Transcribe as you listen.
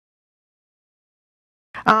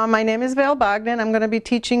My name is Val Bogdan. I'm going to be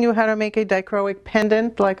teaching you how to make a dichroic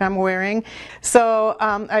pendant like I'm wearing. So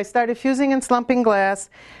I started fusing and slumping glass.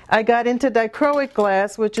 I got into dichroic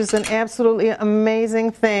glass, which is an absolutely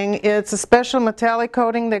amazing thing. It's a special metallic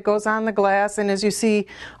coating that goes on the glass, and as you see,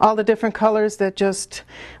 all the different colors that just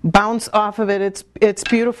bounce off of it, it's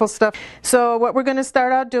beautiful stuff. So what we're going to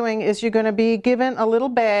start out doing is you're going to be given a little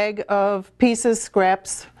bag of pieces,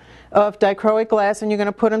 scraps of dichroic glass, and you're going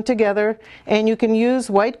to put them together, and you can use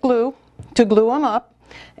white glue to glue them up,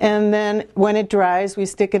 and then when it dries we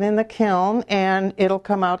stick it in the kiln and it'll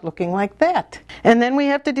come out looking like that. And then we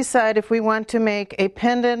have to decide if we want to make a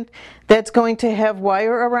pendant that's going to have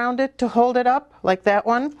wire around it to hold it up like that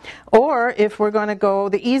one, or if we're going to go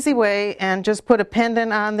the easy way and just put a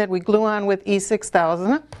pendant on that we glue on with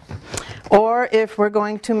E6000, or if we're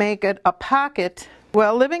going to make it a pocket.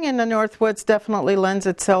 Well, living in the Northwoods definitely lends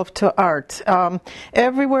itself to art.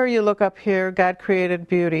 Everywhere you look up here, God created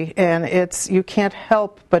beauty, and you can't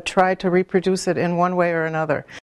help but try to reproduce it in one way or another.